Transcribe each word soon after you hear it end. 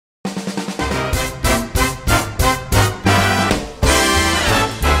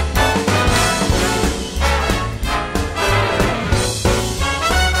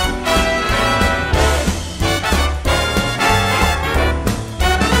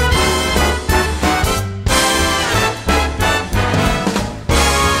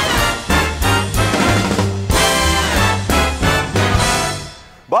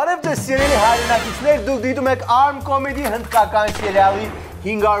դիտում եք ArmComedy հնդկական սերիալի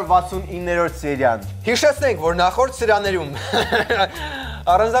 569-րդ սերիան։ Հիշեցնենք, որ նախորդ սերիաներում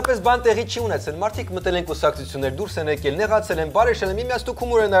առանձնապես բան տեղի չի ունեցել։ Մարդիկ մտել են կուսակցություններ, դուրս են եկել, նեղացել են, բարեշել են, միմյանց տուք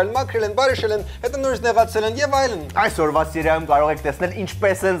հումոր են արել, մաքրել են, բարեշել են, հետո նորից նեղացել են եւ այլն։ Այսօրվա սերիայում կարող եք տեսնել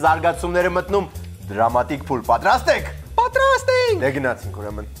ինչպես են զարգացումները մտնում դրամատիկ փուլ։ Պատրաստ եք։ Պատրաստ ենք։ Դե գնացինք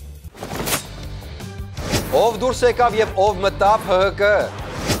ուրեմն։ Ով դուրս եկավ եւ ով մտավ ՀՀԿ։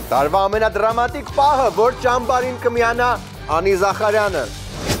 Տարվա ամենադրամատիկ պահը, որ ճամբարին կմիանա Անի Զախարյանը։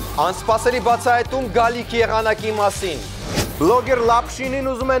 Անսպասելի բացահայտում գալիք եղանակի մասին։ Բլոգեր Լապշինին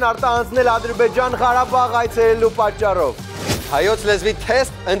ուզում են արտահանձնել Ադրբեջան Ղարաբաղ այցելելու պատճառով։ Հայոց լեզվի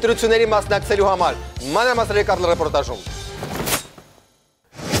թեստ ընտրությունների մասնակցելու համար։ Մանրամասնական ռեպորտաժում։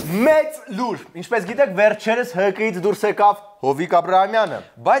 Մեծ լուր։ Ինչպես գիտեք, վերջերս ՀԿ-ից դուրս եկավ Հովիկ Աբրահամյանը։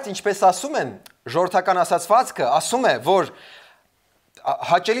 Բայց ինչպես ասում են, ժողովրդական ասացվածքը ասում է, որ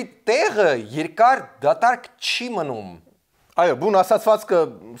հաճելի տեղը երկար դատարկ չի մնում։ Այո, բուն ասացվածքը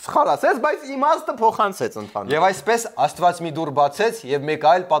սխալ ասեց, բայց իմաստը փոխանցեց ընդհանուր։ Եվ այսպես Աստված մի դուռ բացեց եւ մեկ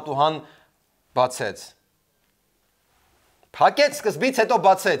այլ պատուհան բացեց։ Փակեց սկզբից, հետո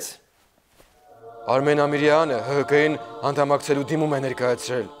բացեց։ Արմեն Ամիրյանը ՀՀԿ-ին անդամակցելու դիմում է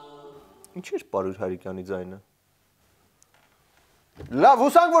ներկայացրել։ Ինչ էր Պարույր Հարիկյանի ձայնը։ Լավ,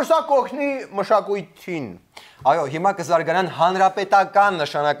 հուսանք, որ սա կօգնի մշակույթին։ Այո, հիմա կզարգանան հանրապետական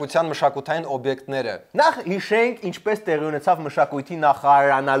նշանակության մշակութային օբյեկտները։ Նախ հիշենք, ինչպես տեղի ունեցավ մշակույթի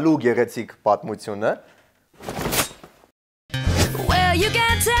նախարարանալու գեղեցիկ պատմությունը։ Well, you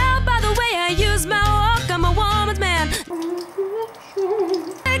can tell by the way I use my walk, I'm a woman's man.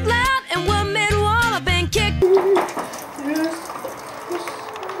 Big loud and one mid wall, I've been kicked.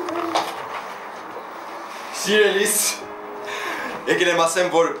 Սիրելիս, եկել եմ ասեմ,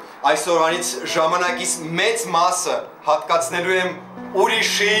 որ այսօրանից ժամանակիս մեծ մասը հատկացնելու եմ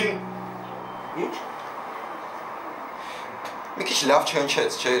ուրիշին։ Ինչ? Մի քիչ լավ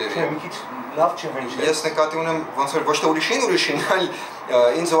չհնչեց, չէ՞ երևի։ Մի քիչ լավ չհնչեց։ Ես նկատի ունեմ ոնց որ ոչ թե ուրիշին, այլ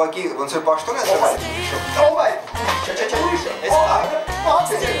ինձ ուղղակի ոնց որ պաշտոն է ասում։ Օվայ։ Չէ, ուրիշը։ Ես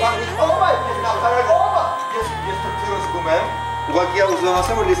թրթուրս զգում եմ։ Ուղղակի ուզում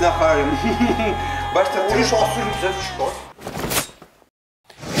ասեմ, որ ես նախարար եմ։ Բայց թե ուրիշ ասում ձեզ չկա։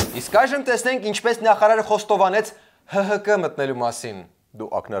 Իսկ այժմ տեսնենք ինչպես նախարարը խոստովանեց ՀՀԿ մտնելու մասին։ Դու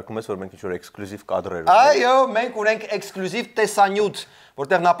ակնարկում ես, որ մենք ինչ-որ էքսկլյուզիվ կադրեր ունենք։ Այո, մենք ունենք էքսկլյուզիվ տեսանյութ,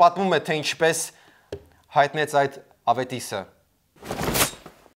 որտեղ նա պատմում է, թե ինչպես հայտնեց այդ ավետիսը։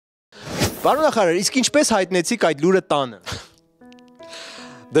 Պարոն նախարար, իսկ ինչպես հայտնեցիք այդ լուրը տանը։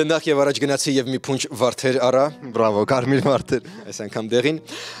 Դե նախ եւ առաջ գնացի եւ մի փունջ վարդեր առա, բրավո, կարմիր վարդեր, այս անգամ դեղին,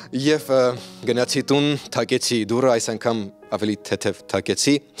 եւ գնացի տուն, թակեցի դուռը, այս անգամ ավելի թեթև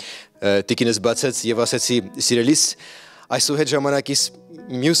թակեցի, տիկինս բացեց եւ ասեցի՝ սիրելիս, այսուհետ ժամանակիս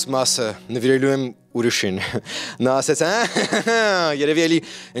մյուս մասը նվիրելու եմ ուրիշին։ Նա ասեց՝ երևի էլի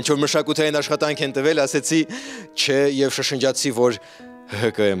ինչ որ մշակութային աշխատանք են տվել, ասեցի, չէ, եւ շշնջացի, որ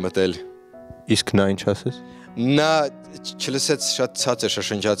ՀՀԿ եմ մտել։ Իսկ նա ինչ ասեց։ Նա չլսեց, շատ ցածր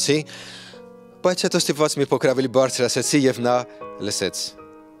շշնջացի, բայց հետո ստիպված մի փոքր ավելի բարձր ասեցի եւ նա լսեց։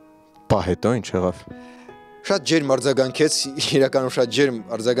 Բա հետո ինչ եղավ։ Շատ ջերմ արձագանքեց, իրականում շատ ջերմ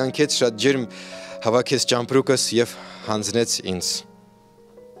արձագանքեց, շատ ջերմ հավաքեց ճամպրուկս եւ հանձնեց ինձ։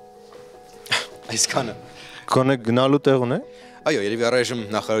 Այսքանը։ Գոնե գնալու տեղ ունե։ Այո, երևի առայժմ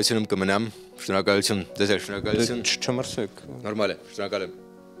նախարարությունում կմնամ։ Շնորհակալություն, ձեզ շնորհակալություն։ Չմրսեք։ Նորմալ է, շնորհակալ եմ։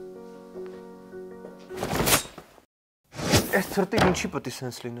 Այս ցուրտին ինչի պետք է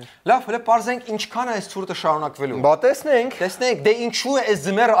սենս լիներ։ Լավ, հələ parzենք ինչքան է այս ցուրտը շարունակվելու։ Բա տեսնենք։ Տեսնենք, դե ինչու է այս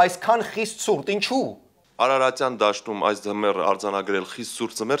ձմեռը այսքան խիստ ցուրտ, ինչու։ Արարատյան դաշտում այս ձմեռը արձանագրել խիստ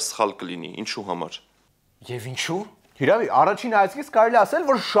ցուրտ ձմեռ սխալ կլինի, ինչու համար։ Եվ ինչու։ Հիրավի, առաջին հայացքից կարելի ասել,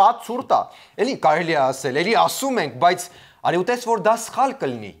 որ շատ ցուրտ է։ Էլի կարելի է ասել, էլի ասում ենք, բայց արի ուտես որ դա սխալ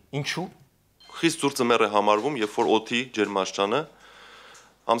կլինի, ինչու։ Խիստ ցուրտ ձմեռ է համարվում, երբ որ օդի ջերմաստիճանը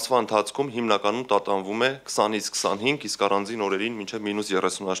ամսվա ընթացքում հիմնականում տատանվում է 20-ից 25, իսկ առանձին օրերին մինչև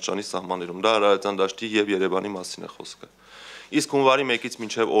 -30 աստիճանի սահմաններում։ Դա Արարատյան դաշտի եւ Երևանի մասին է խոսքը։ Իսկ հունվարի 1-ից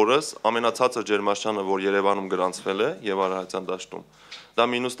մինչև օրս ամենացածր ջերմաստիճանը, որ Երևանում գրանցվել է եւ Արարատյան դաշտում,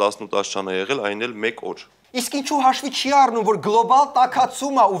 դա -18 աստիճան է եղել, այն էլ 1 օր։ Իսկ ինչու հաշվի չի առնում, որ գլոբալ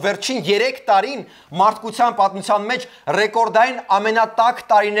տաքացումը ու վերջին 3 տարին մարդկության պատմության մեջ ռեկորդային ամենատաք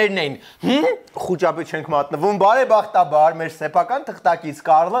տարիներն էին։ Խոճապի չենք մատնվում, բարեբախտաբար մեր սեփական թղթակից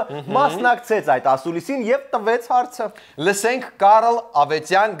Կարլը մասնակցեց այդ ասուլիսին եւ տվեց հարցը։ Լսենք Կարլ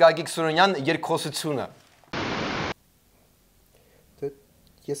Ավետյան Գագիկ Սուրենյան երկխոսությունը։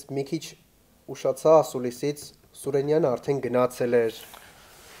 Ես մի քիչ ուշացա ասուլիսից, Սուրենյանը արդեն գնացել էր։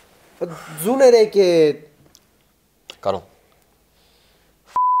 Ձուներ եկե։ Կարո։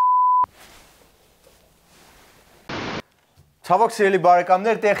 Ցավոք սիրելի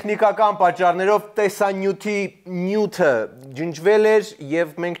բարեկամներ, տեխնիկական պատճառներով տեսանյութի նյութը ջնջվել էր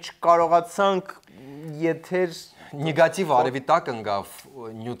եւ մենք չկարողացանք եթեր Նեգատիվ արևի տակ ընկավ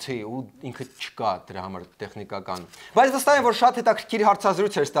նյութի ու ինքը չկա դրա համար տեխնիկական։ Բայց վստահ եմ, որ շատ հետաքրքիր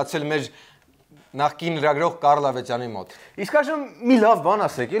հարցազրույց էր ստացել մեր նախկին լրագրող Կարլ Ավետյանի մոտ։ Իսկ այժմ մի լավ բան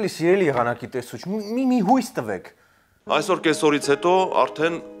ասեք, էլի սիրելի եղանակի տեսուչ, մի հույս տվեք։ Այսօր կեսօրից հետո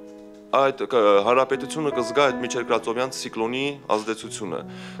արդեն այդ հանրապետությունը կզգա այդ միջերկրածովյան ցիկլոնի ազդեցությունը։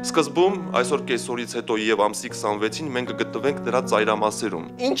 Սկզբում այսօր կեսօրից հետո եւ ամսի 26-ին մենք կգտնվենք դրա ծայրամասերում։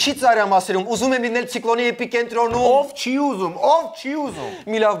 Ինչի ծայրամասերում։ Ուզում եմ լինել ցիկլոնի էպիկենտրոնում։ Ով չի ուզում։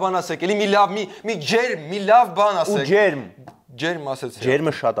 Մի լավ բան ասեք, էլի մի ջերմ, մի լավ բան ասեք։ Ու ջերմ։ Ջերմ ասեցի։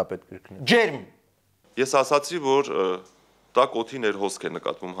 Ջերմը շատ է պետք կրկնել։ Ջերմ։ Ես ասացի, որ տաք օդի ներհոսք է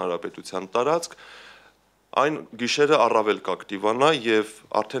նկատվում հանրապետության տարածք, այն գիշերը առավել կակտիվանա եւ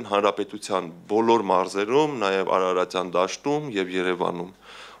արդեն հանրապետության բոլոր մարզերում, նաեւ Արարատյան դաշտում եւ Երևանում։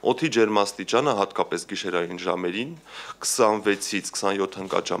 Օդի ջերմաստիճանը հատկապես գիշերային ժամերին 26-ից 27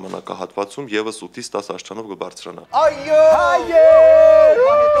 հնկատ ժամանակահատվածում եւս 8-ից 10 աստիճանով կբարձրանա։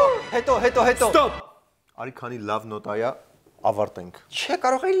 Հետո։ Ստոպ։ Արի քանի լավ նոտայա ավարտենք։ Չէ,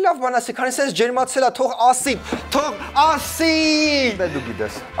 կարող էի լավ բան ասի, քանի sense ջերմացել է, թող ասի։ Դե դու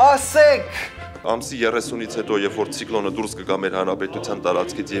գիտես։ Ասեք։ Ամսի 30-ից հետո, երբ որ ցիկլոնը դուրս կգա մեր հանրապետության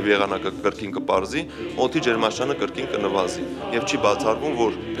տարածքից եւ եղանակը կրկին կպարզի, օդի ջերմաստիճանը կրկին կնվազի եւ չի բացառվում,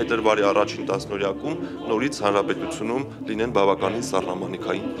 որ փետրվարի առաջին տասնօրյակում նորից հանրապետությունում լինեն բավականին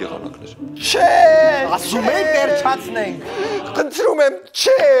սառնամանիքային եղանակներ։ Չէ, Ասում եք վերջացնենք։ խնդրում եմ,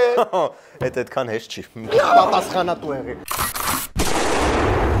 չէ։ Այդ այդքան հեշտ չի։ Պատասխանատու եղի։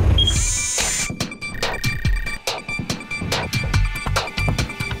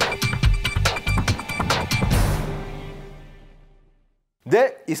 Դե,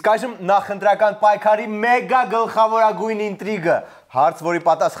 իսկ այժմ նախընտրական պայքարի մեգա գլխավորագույն ինտրիգը, հարց, որի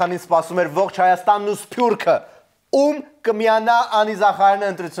պատասխանին սպասում էր ողջ Հայաստանն ու Սփյուռքը, ում կմիանա Անի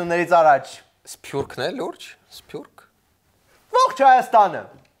Զախարյանը ընտրություններից առաջ։ Սփյուռքն է լուրջ, Սփյուռք։ Ողջ Հայաստանը։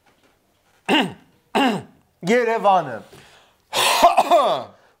 Երևանը։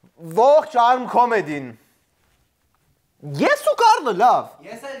 Ողջ ArmComedy-ն։ Ես ու Կարլը լավ։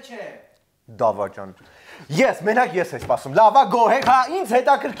 Ես էլ չէ։ Դավաճան։ Ես, մենակ ես եմ սպասում։ Լավա գոհեք, հա, ինձ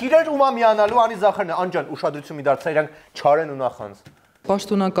հետաքրքիր էր ումա միանալու Անի Զախարյանը։ Անջան, ուշադրություն մի դարձա իրանք Չարեն ու Նախանձ։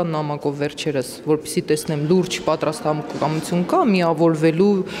 Պաշտոնական նամակով վերջերս, որպեսզի տեսնեմ լուրջ պատրաստակամություն կա միավորվելու,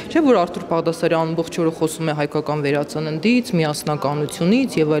 չէ՞ որ Արթուր Բաղդասարյանը ամբողջ օրը խոսում է հայկական վերածննդից,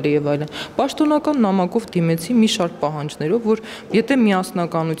 միասնականությունից եւ այլն։ Պաշտոնական նամակով դիմեցի մի շարք պահանջներով, որ եթե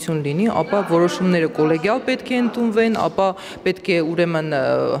միասնականություն լինի, ապա որոշումները կոլեգիալ պետք է ընդունվեն, ապա պետք է ուրեմն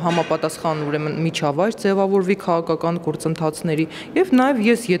համապատասխան միջավայր ձևավորվի քաղաքական գործընթացների եւ նաեւ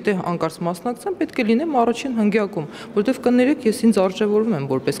ես եթե անկարծ մասնակցեմ, պետք է լինեմ առաջին հնգյակում, որովհետեւ կներեք ես ինձ արժևորում եմ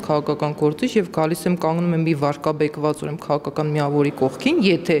որպես քաղաքական գործիչ եւ գալիս եմ կանգնում եմ մի վարկաբեկված ուրեմն քաղաքական միավորի կողքին,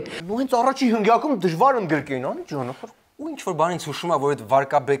 եթե Ու հենց առաջի հնգյակում դժվար ընդգրկեին, Անի ջան, Ու ինչ-որ բանից հուշում է, որ այդ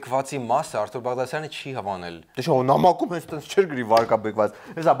վարկաբեկվածի մասը Արթուր Բաղդասարյանը չի հավանել։ Դե շո նամակում հենց տենց չէր գրի վարկաբեկված։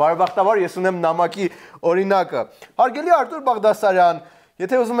 Հեսա բարեբախտաբար ես ունեմ նամակի օրինակը։ Հարգելի Արթուր Բաղդասարյան,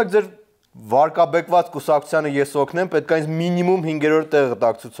 եթե ուզում եք ձեր վարկաբեկված կուսակցությանը ես օգնեմ, պետք է ինձ մինիմում 5-րդ տեղը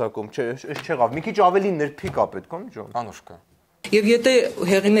տակ ցուցակում, չէ, այս չեղավ։ Մի քիչ ավելի ներփիկ է պետք, Անի ջան։ Անուշկա։ Եվ եթե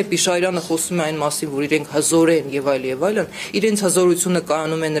Հեղինե Պիշարյանը խոսում է այն մասին, որ իրենք հզոր են եւ այլն, իրենց հզորությունը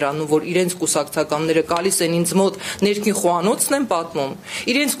կայանում է նրանում, որ իրենց կուսակցականները գալիս են ինձ մոտ ներքին խոհանոցն են պատմում,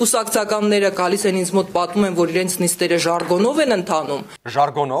 իրենց կուսակցականները գալիս են ինձ մոտ պատմում են, որ իրենց նիստերը ժարգոնով են ընթանում։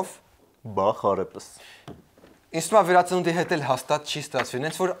 Ժարգոնով։ Բախ արեպս։ Ինձ թվում է վերածնունդի հետ էլ հաստատ չի ստացվի,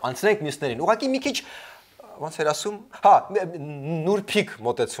 հենց որ անցնենք մյուսներին։ Ուղղակի մի քիչ ոնց էր ասում, հա, նուրփիկ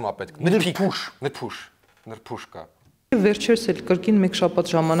մոտեցում է պետք։ Նրփուշ կա։ Վերջերս էլ կրկին մեկ շաբաթ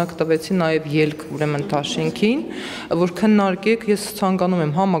ժամանակ տվեցի նաև ելք ուրեմն Թաշենքին, որ քննարկեք, ես ցանկանում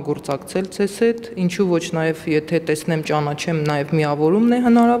եմ համագործակցել ցես հետ, ինչու ոչ նաև եթե տեսնեմ ճանաչեմ նաև միավորումն է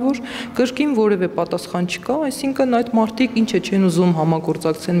հնարավոր, կրկին որևէ պատասխան չկա, այսինքն այդ մարդիկ ինչ է չեն ուզում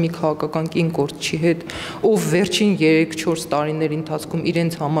համագործակցեն մի քաղաքական կին գործչի հետ, ով վերջին 3-4 տարիների ընթացքում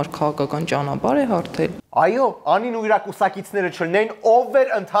իրենց համար քաղաքական ճանապարհ է հարթել։ Այո, Անին ու իր կուսակիցները չլինեն, ով էր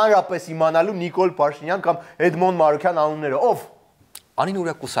ընդհանրապես իմանալու Նիկոլ Փաշինյան կամ Էդմոն Մարուկյան անունները, ով։ Անին ու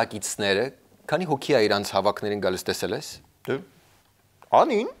իր կուսակիցները, քանի հոգի է իրանց հավաքներին գալիս տեսել ես։ Դե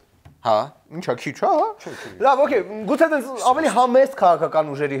Անին։ Հա։ Ինչա քիչ, հա։ Լավ, օքեյ, գուցե դες ավելի համեստ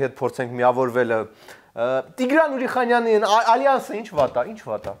քաղաքական ուժերի հետ փորձենք միավորվելը։ Տիգրան Ուրիխանյանի Ալյանսը ինչ վատ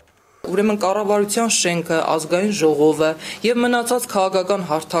է։ ուրեմն կառավարության շենքը, ազգային ժողովը եւ մնացած քաղաքական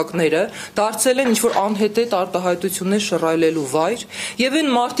հարթակները դարձել են ինչ-որ անհետեթ արտահայտություններ շռայլելու վայր, եւ այն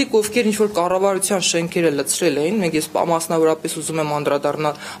մարդիկ, ովքեր ինչ-որ կառավարության շենքերը լցրել էին, մենք ես մասնավորապես ուզում եմ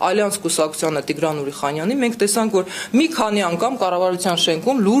անդրադառնալ Ալյանս կուսակցությանը Տիգրան Ուրիխանյանին, մենք տեսանք, որ մի քանի անգամ կառավարության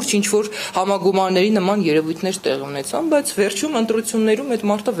շենքում լուրջ ինչ-որ համագումարների նման երևույթներ տեղի ունեցան, բայց վերջում ընտրություններում այդ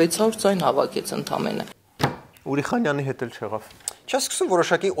մարդը 600 ձայն հավաքեց ընդամենը։ Ուրիխանյանի հետ էլ չեղավ։ Չես սկսում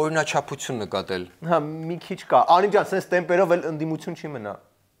որոշակի օրինաչափություն նկատել։ Հա, մի քիչ կա։ Անի ջան, sense տեմպերով էլ ընդդիմություն չի մնա։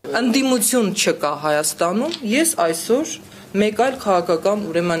 Ընդդիմություն չկա Հայաստանում, ես այսօր մեկ այլ քաղաքական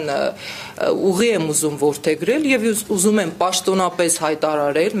ուրեմն ուղի եմ ուզում որդեգրել եւ ուզում եմ պաշտոնապես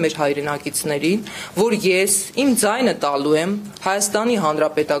հայտարարել մեր հայրենակիցներին, որ ես իմ ձայնը տալու եմ Հայաստանի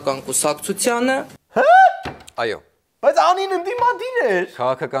Հանրապետական կուսակցությանը։ Հա? Այո։ Բայց Անին ընդդիմադիր էր։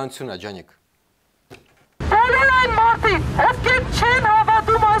 Քաղաքականությունն է, ջանիկ։ Բոլոր այն մարդիկ, ովքեր չեն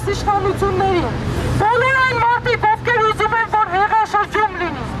հավատում այս իշխանություններին, բոլոր այն մարդիկ, ովքեր ուզում են, որ հեղաշրջում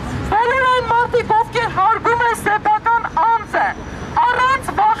լինի, բոլոր այն մարդիկ, ովքեր հարգում են սեփական անձը,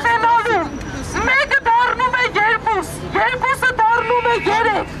 առանց վախենալու, մեկը դառնում է 2, 2-ը դառնում է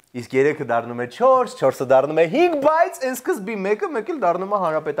 3, իսկ 3-ը դառնում է 4, 4-ը դառնում է 5, բայց այն սկզբի մեկը մեկ էլ դառնում է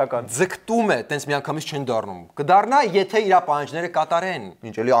հանրապետական։ Ձգտում է, տենց միանգամից չեն դառնում։ Կդառնա, եթե իր պահանջները կատարեն։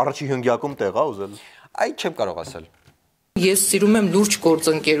 Ինչ էլի առաջի հնգյակում տեղ է ուզել։ Այ չեմ կարող ասել։ Ես սիրում եմ լուրջ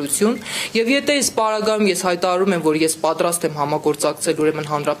գործընկերություն եւ եթե այս պարագայում ես հայտարարում եմ, որ ես պատրաստ եմ համագործակցել ուրեմն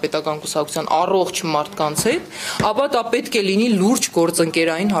Հանրապետական կուսակցության առողջ մարդկանց հետ, ապա դա պետք է լինի լուրջ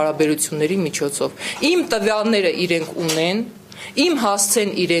գործընկերային հարաբերությունների միջոցով։ Իմ տվյալները իրենք ունեն, իմ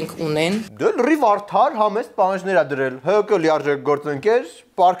հասցեն իրենք ունեն։ Դե լրիվ արդար համեստ պահանջներ է դրել։ ՀԿ լիարժեք գործընկեր,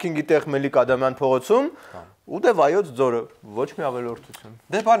 պարքինգի տեղ Մելիք Ադամյան փողոցում ու դե Վայոց ձորը, ոչ մի ավելորդություն։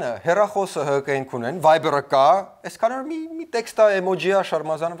 Դե բանը, հեռախոսը ՀԿ-ինք ունեն, Viber-ը կա, այսքան որ մի տեքստա էմոջիա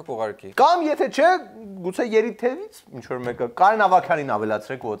շարմազանը կուղարկի։ Կամ եթե չէ, գուցե Երիթևից ինչ որ մեկը Կարեն Ավագյանին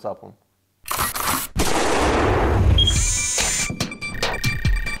ավելացրեք WhatsApp-ում։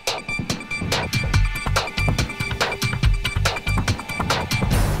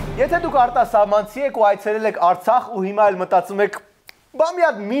 Եթե դուք արտասահմանցի եք ու այցելել եք Արցախ ու հիմա էլ մտածում եք, բա մի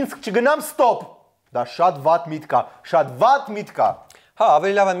հատ Մինսկ չգնամ, ստոպ։ Դա շատ վատ միտք է, շատ վատ միտք է։ Հա,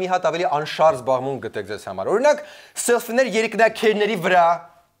 ավելի լավ է մի հատ ավելի անշարժ զբաղմունք գտեք ձեզ համար։ Օրինակ, սելֆիներ երկնակերների վրա։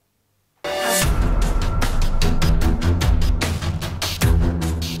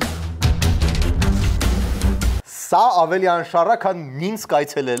 Սա ավելի անշարժ է, քան Մինսկ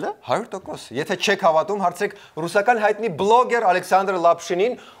այցելելը։ 100%։ Եթե չեք հավատում, հարցրեք ռուսական հայտնի բլոգեր Ալեքսանդր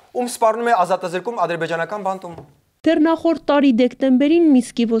Լապշինին, ում սպառնում է ազատազրկում ադրբեջանական բանտում։ Դեռ նախորդ տարի դեկտեմբերին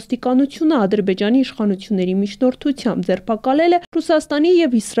Մինսկի ոստիկանությունը Ադրբեջանի իշխանությունների միջնորդությամբ ձերբակալել է Ռուսաստանի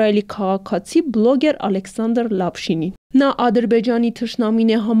եւ Իսրայելի քաղաքացի բլոգեր Ալեքսանդր Լապշինին։ Նա Ադրբեջանի թշնամին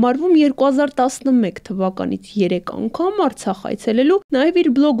է համարվում 2011 թվականից 3 անգամ Արցախ այցելելու, նաև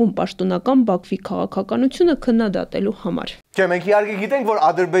իր բլոգում պաշտոնական Բաքվի քաղաքականությունը քննադատելու համար։ Չէ, մենք իհարկե գիտենք, որ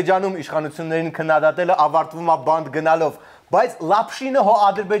Ադրբեջանում իշխանություններին քննադատելը ավարտվում է բանտ գնալով, բայց Լապշինը հո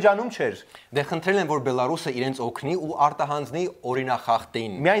Ադրբեջանում չէր։ Դե խնդրել են, որ Բելարուսը իրենց օգնի ու արտահանձնի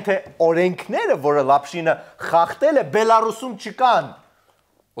օրինախախտին։ Միայն թե օրենքները, որը Լապշինը խախտել է, Բելարուսում չկան։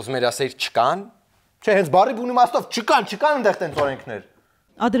 Ուզում եք ասել չկան։ Չէ, հենց բարի բուն իմաստով չկան այնտեղ տենց օրենքներ։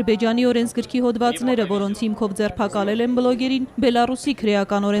 Ադրբեջանի օրենսգրքի հոդվածները, որոնց հիմքով ձերբակալել են բլոգերին, Բելարուսի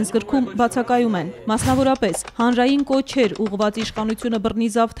քրեական օրենսգրքում բացակայում են։ Մասնավորապես, հանրային կոչեր ուղղված իշխանությունը բռնի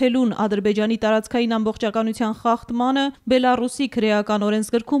զավթելուն, Ադրբեջանի տարածքային ամբողջականության խախտմանը Բելարուսի քրեական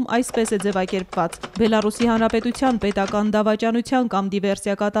օրենսգրքում այսպես է ձևակերպված. Բելարուսի Հանրապետության պետական դավաճանության կամ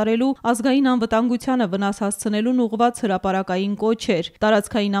դիվերսիա կատարելու, ազգային անվտանգությանը վնաս հասցնելուն ուղղված հրապարակային կոչեր,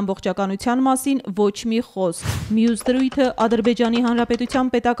 տարածքային ամբողջականության մասին ոչ մի խոսք։ Մյուս դրույթը Ադրբեջանի Հանրապետության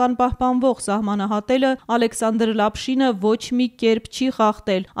պետական պահպանվող սահմանահատելը Ալեքսանդր Լապշինը ոչ մի կերպ չի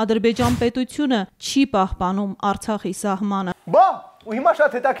խախտել։ Ադրբեջան պետությունը չի պահպանում Արցախի սահմանը։ Բա, ու հիմա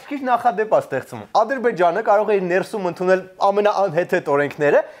շատ հետաքրքիր նախադեպ է ստեղծում։ Ադրբեջանը կարող է իր ներսում ընդունել ամենաանհեթեթ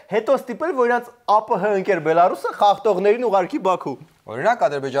օրենքները, հետո ստիպել, որ իրանց ԱՊՀ ընկեր Բելարուսը խախտողներին ուղարկի Բաքու։ Օրինակ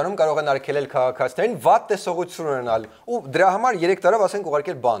Ադրբեջանում կարող են արգելել քաղաքացիներին վատ տեսողություն ունենալ ու դրա համար 3 տարով ասենք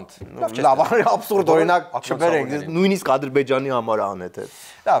ուղարկել բանտ։ Լավ, աբսուրդ օրինակ չբերենք, նույնիսկ Ադրբեջանի համար անհեթեթ։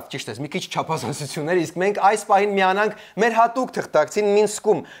 Լավ, ճիշտ է, մի քիչ չափազանցություններ, իսկ մենք այս պահին միանանք մեր հատուկ թղթակցին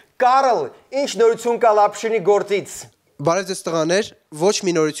Մինսկում։ Կարլ, ինչ նորություն կա Լապշինի գործից։ Բարև ձեզ տղաներ, ոչ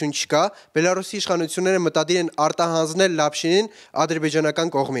մի նորություն չկա, Բելարուսի իշխանությունները մտադիր են արտահանձնել Լապշինին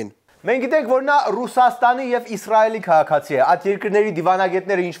ադրբեջանական կողմին։ Մենք գիտենք, որ նա Ռուսաստանի եւ Իսրայելի քաղաքացի է։ Այդ երկրների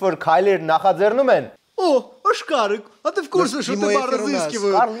դիվանագետները ինչ որ քայլեր նախաձեռնում են։ О, Ошкарик, а ты в курсе, что ты бар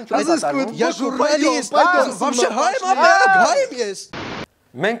разыскивают? Разыскивают. Я журналист, вообще хаем есть.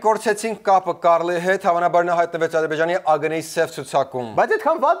 Մենք կորցեցինք կապը Կարլի հետ, հավանաբար նա հայտնվեց Ադրբեջանի ԱԳՆ-ի սև ցուցակում։ Բայց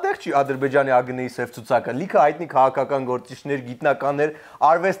այդքան վատ տեղ չի Ադրբեջանի ԱԳՆ-ի սև ցուցակը։ Լիքը հայտնի քաղաքական գործիչներ, գիտնականներ,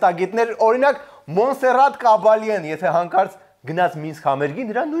 արվեստագետներ, օրինակ Մոնսերատ Կաբալիեն, եթե հանկարծ գնաց Մինսկ համերգի,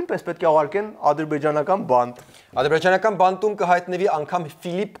 նրան նույնպես պետք է ուղարկեն ադրբեջանական բանտ։ Ադրբեջանական բանտում կհայտնվի անգամ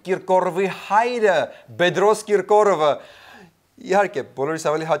Ֆիլիպ Կիրկորովի հայրը, Բեդրոս Կիրկորովը։ Իհարկե, բոլորիս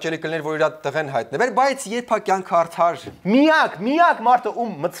ավելի հաճելի կլիներ, որ իր տղեն հայտնվեր, բայց երբ կյանքը արդար։ Միակ մարդը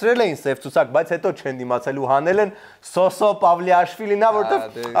ում մցրել էին սև ցուցակ, բայց հետո չեն դիմացել ու հանել են Սոսո Պավլիաշվիլին, որտեվ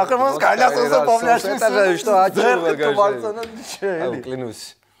ախր ոնց կարելի է Սոսո Պավլիաշվիլին։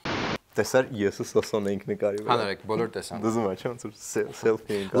 Տեսար եսը Սոսոն էինք նկարի վրա։ Հանրեք, բոլոր տեսան։ Դզում է, չէ՞ ոնց որ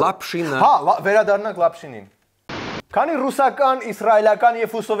սելֆի էինք։ Լապշինը։ Հա, վերադառնանք Լապշինին։ Քանի ռուսական, իսրայելական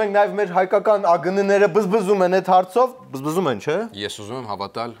եւ հուսով ենք նաեւ մեր հայկական ԱԳՆ-ները բզբզում են այդ հարցով, բզբզում են, չէ՞։ Ես ուզում եմ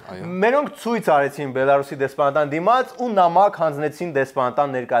հավատալ, այո։ Մերոնք ցույց արեցին Բելարուսի դեսպանատան դիմաց ու նամակ հանձնեցին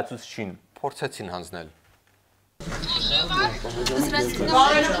դեսպանատան ներկայացուցչին։ Փորձեցին հանձնել։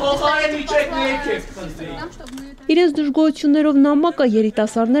 Իրենց դժգոհություններով նամակը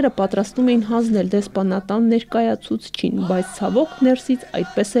երիտասարդները պատրաստում էին հանձնել դեսպանատան ներկայացուցչին, բայց ցավոք ներսից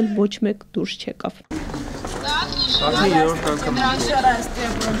այդպես էլ ոչ մեկ դուրս չեկավ։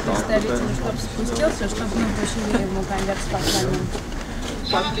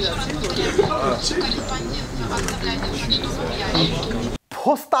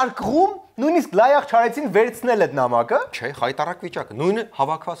 Փոստարկղում նույնիսկ լայախ չարեցին վերցնել այդ նամակը։ Չէ, խայտարակ վիճակը, նույնը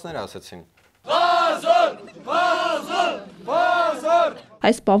հավաքվածները ասացին։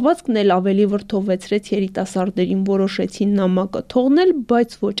 Այս պահվածքն էլ ավելի վրդովվեցրեց երիտասարդներին, որոշեցին նամակը թողնել,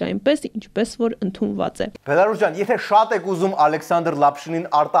 բայց ոչ այնպես, ինչպես որ ընդունված է։ Բելարուս ջան, եթե շատ եք ուզում Ալեքսանդր Լապշինին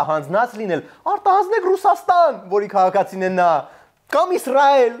արտահանձնած լինել, արտահանձնեք Ռուսաստան, որի քաղաքացին է նա, կամ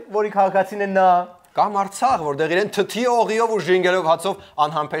Իսրայել, որի քաղաքացին է նա, կամ Արցախ, որտեղ իրեն թթի օղիով ու ժինգերով հացով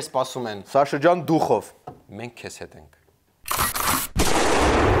անհամբեր սպասում են։ Սա շրջան դուխով։ Մենք քեզ հետ ենք։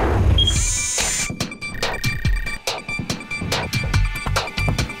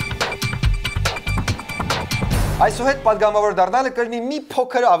 Այսուհետ պատգամավոր դառնալը կլինի մի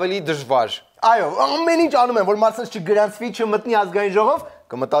փոքր ավելի դժվար։ Այո, ամեն ինչ անում են, որ մարսած չգրանցվի, չմտնի ազգային ժողով,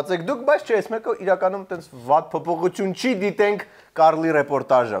 կմտածեք դուք, բայց չէ, այս մեկը իրականում տենց վատ փոփոխություն չի, դիտենք Կարլի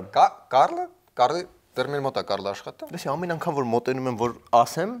ռեպորտաժը։ Կարլը? Կարլի դեռ մեր մոտ է Կարլը աշխատա։ Դեսի ամեն անգամ որ մոտենում եմ, որ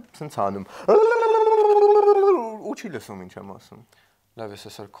ասեմ, սենց անում։ Ու չի լսում ինչ եմ ասում։ Լավ, ես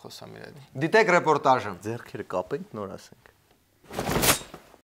այսօր կխոսամ իր հետ։ Դիտեք ռեպորտաժը։ Ձեռքերը կապենք, նոր ասենք։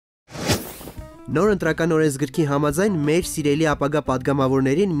 Նոր ընտրական օրենսգրքի համաձայն մեր սիրելի ապագա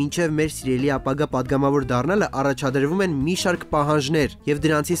падգամավորներին մինչև մեր սիրելի ապագա падգամավոր դառնալը առաջադրվում են մի շարք պահանջներ, եւ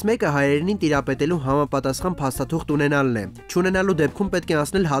դրանցից մեկը հայրենին տիրապետելու համապատասխան փաստաթուղթ ունենալն է։ Չունենալու դեպքում պետք է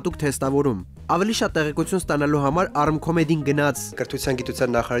անցնել հատուկ թեստավորում։ Ավելի շատ տեղեկություն ստանալու համար ArmComedy-ին գնաց Կրթության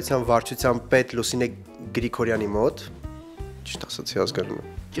գիտության նախարարության վարչության պետ Լուսինե Գրիգորյանի մոտ, ճիշտ ասացի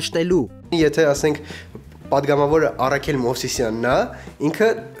ազգանունը, ճշտելու։ Եթե ասենք падգամավորը Արաքել Մովսիսյանն է, ինքը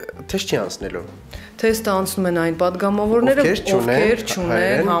թեստ չի անցնելու։ Թեստը անցնում են այն падգամավորները, ովքեր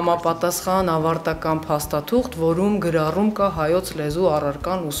չունեն համապատասխան ավարտական փաստաթուղթ, որում գրառում կա հայոց լեզու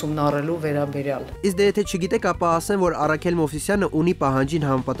առարկան ուսումնառելու վերաբերյալ։ Իսկ դե եթե չգիտեք, ապա ասեմ, որ Արաքել Մովսիսյանը ունի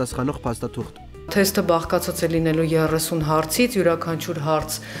պահանջին համապատասխանող փաստաթուղթ։ Թեստը բաղկացած է լինելու 30 հարցից, յուրաքանչյուր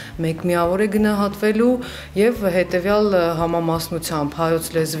հարց մեկ միավոր է գնահատվելու եւ հետեւյալ համամասնությամբ հայոց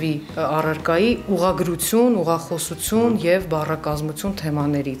լեզվի առարկայի ուղղագրություն, ուղղախոսություն եւ բառակազմություն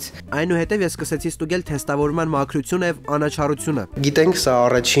թեմաներից։ Այնուհետև ես սկսեցի ստուգել թեստավորման մաքրությունը եւ անաչառությունը։ Գիտենք, սա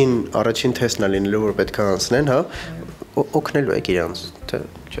առաջին թեստն է լինելու, որ պետք է անցնեն, հա, օգնելու եք իրանց, թե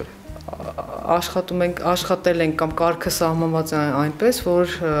չէ։ Աշխատել ենք կամ կարգը սահմանված է այնպես,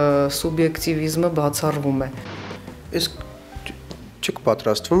 որ սուբյեկտիվիզմը բացառվում է։ Իսկ չեք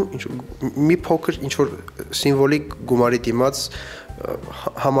պատրաստվում մի փոքր ինչ որ սիմվոլիկ գումարի դիմաց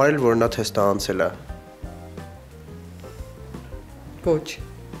համարել, որ նա թեստը անցել է։ Ոչ։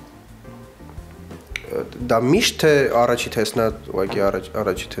 Դա միշտ թե առաջի թեստն է, ուղղակի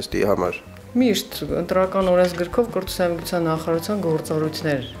առաջի թեստի համար։ Միշտ ընտրական օրենսգրքով կրթության գիտության նախարարության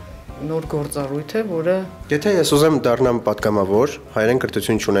գործառույթներ նոր գործառույթ է, որը Եթե ես ուզեմ դառնամ падգամավոր, հայերեն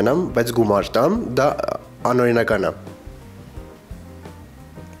կրթություն չունենամ, բայց գումար տամ, դա անօրինական է։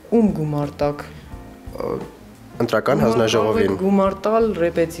 Ում գումար տակ։ Ընտրական հանձնաժողովին։ Գումար տալ,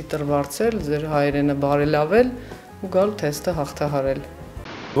 ռեպետիտոր վարձել, ձեր հայերենը բարելավել ու գալ թեստը հաղթահարել։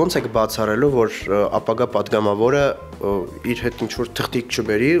 Ոնց եք բացառելու, որ ապագա падգամավորը իր հետ ինչ-որ թղթիկ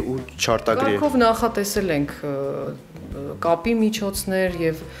չբերի ու չարտագրի։ Կարգով նախատեսել ենք կապի միջոցներ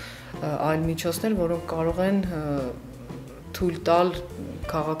եւ այլ միջոցներ, որոնք կարող են թույլ տալ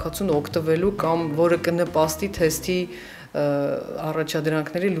քաղաքացուն օգտվելու կամ որը կնպաստի թեստի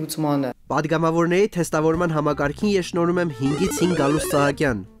առաջադրանքների լուծմանը։ Պատգամավորների թեստավորման համակարգին ես շնորհում եմ 5-ից 5 Գալուստ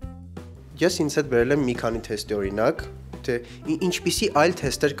Սահակյան։ Ես ինձ հետ բերել եմ մի քանի թեստի օրինակ, թե ինչպիսի այլ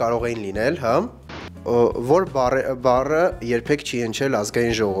թեստեր կարող էին լինել, հա, որ բառը երբեք չի հնչել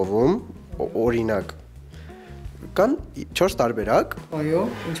ազգային ժողովում, օրինակ։ Կան 4 տարբերակ։ Այո,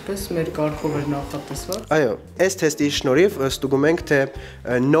 ինչպես մեր կարգով էր նախատեսված։ Այո, այս թեստի շնորհիվ ստուգում ենք, թե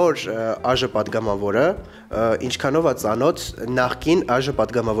նոր ԱԺ պատգամավորը ինչքանով է ծանոթ նախկին ԱԺ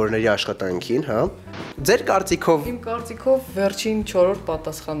պատգամավորների աշխատանքին, հա։ Ձեր կարծիքով։ Իմ կարծիքով վերջին 4-րդ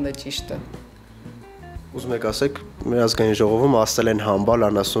պատասխանն է ճիշտը։ Ուզում եք ասեք, մեր ազգային ժողովում ասել են համբալ,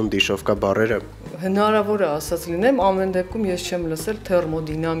 անասուն, դիշովկա բառերը։ Հնարավոր է ասած լինեմ, ամեն դեպքում ես չեմ լսել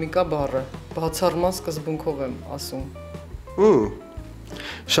թերմոդինամիկա բառը, բացառման սկզբունքով եմ ասում։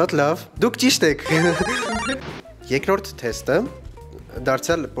 Շատ լավ, դուք ճիշտ եք։ Երկրորդ թեստը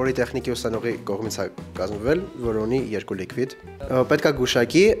դարձյալ պոլիտեխնիկի ուսանողի կողմից է կազմվել, որ ունի 2 լիկվիդ։ Պետք է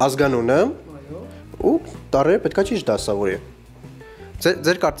գուշակի ազգանունը ու տառերը պետք է ճիշտ դասավորի։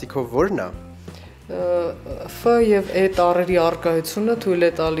 Ձեր կարծիքով ո՞րն է։ Ֆ եւ E տառերի արկայությունը թույլ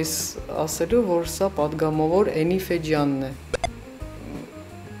է տալիս ասելու, որ սա պատգամավոր Էնիֆեջյանն է։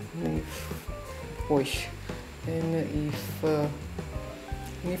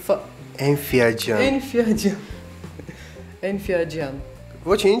 Էնֆիաջյան։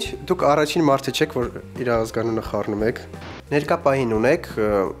 Ոչինչ, դուք առաջին մարդը չեք, որ իր ազգանունը խառնում եք։ Ներկա պահին ունեք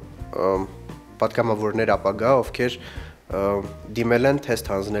պատգամավորներ ապագա, ովքեր դիմել են թեստ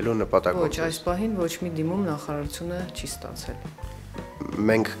հանձնելու նպատակով։ Ոչ, այս պահին ոչ մի դիմում նախարարությունը չի ստացել։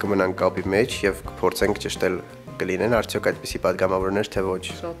 Մենք կմնանք կապի մեջ եւ կփորձենք ճշտել կլինեն արդյոք այդպիսի պատգամավորներ թե ոչ։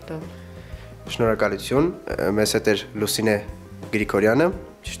 Շատ լավ։ Շնորհակալություն, մեզ հետ էր Լուսինե Գրիգորյանը,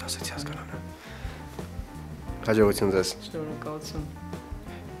 ճիշտ ասացի ազգանունը։ Հաջողություն ձեզ։ Շնորհակալություն։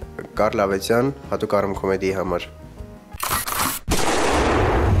 Կարլ Ավետյան, հատուկ ArmComedy-ի համար։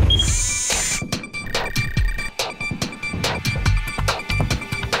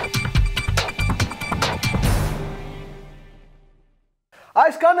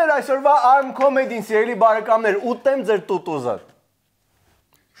 Այսքան էր այսօրվա ArmComedy-ին, սիրելի բարեկամներ, ուտեմ ձեր տուտուզը։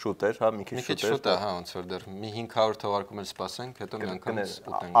 Շուտ էր, հա, մի քիչ շուտ էր։ Մի քիչ շուտ է, հա, ոնց որ դեռ մի 500 թողարկում էլ սպասենք, հետո մի անգամ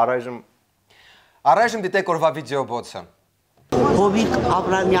ուտենք։ Առայժմ դիտեք օրվա վիդեոբոցը։ Հովիկ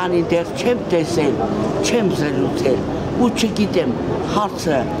Աբրամյանին դեռ չեմ տեսել, չեմ զրուցել ու չգիտեմ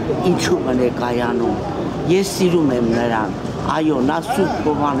հարցը ինչու մն է կայանում։ Ես սիրում եմ նրան, այո, նա Սուրբ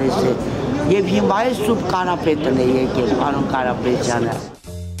Հովհաննես է եւ հիմա է Սուրբ Կարապետն է եկել, պարոն Կարապետյանը։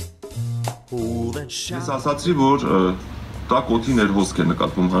 Ես ասացի, որ տակ օդի ներհոսք է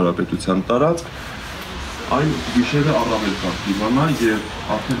նկատվում հանրապետության տարածք, այն գիշերը առավել տակ դիվանա եւ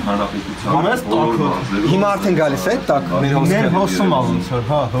արդեն հանրապետության Հիմա արդեն գալիս է տակ ներհոսում ոնց որ,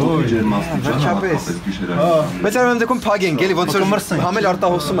 հա, հոյ վերջապես Բայց այն դեպքում փագենք, էլի ոնց որ համել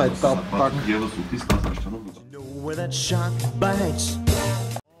արտահոսում է տակ եւս 8-ից 10 աշտանով։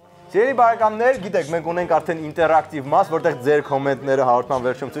 Սիրելի բարեկամներ, գիտեք, մենք ունենք արդեն ինտերակտիվ մաս, որտեղ ձեր կոմենտները հաղորդման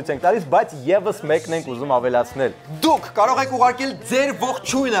վերջում ցույց ենք տալիս, բայց եւս մեկն ենք ուզում ավելացնել։ Դուք կարող եք ուղարկել ձեր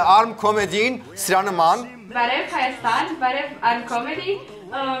ողջույնը ArmComedy-ին սրա նման։ Բարև Հայաստան, բարև ArmComedy,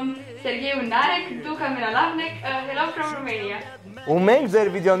 Սերգեյ ու Նարեկ, դուք ամենալավն եք, hello from Romania։ Ու մենք ձեր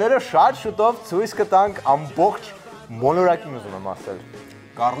վիդեոները շատ շուտով ցույց կտանք ամբողջ մոլորակին ուզում եմ ասել։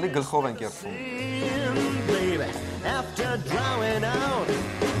 Կարլի գլխով ենք երբում։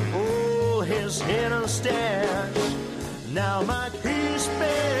 His hidden stash. Now my piece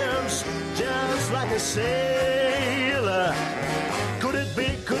bends just like a sailor. Could it be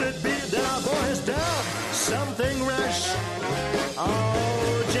that our boy has done something rash?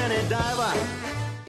 Oh, Jenny Diver.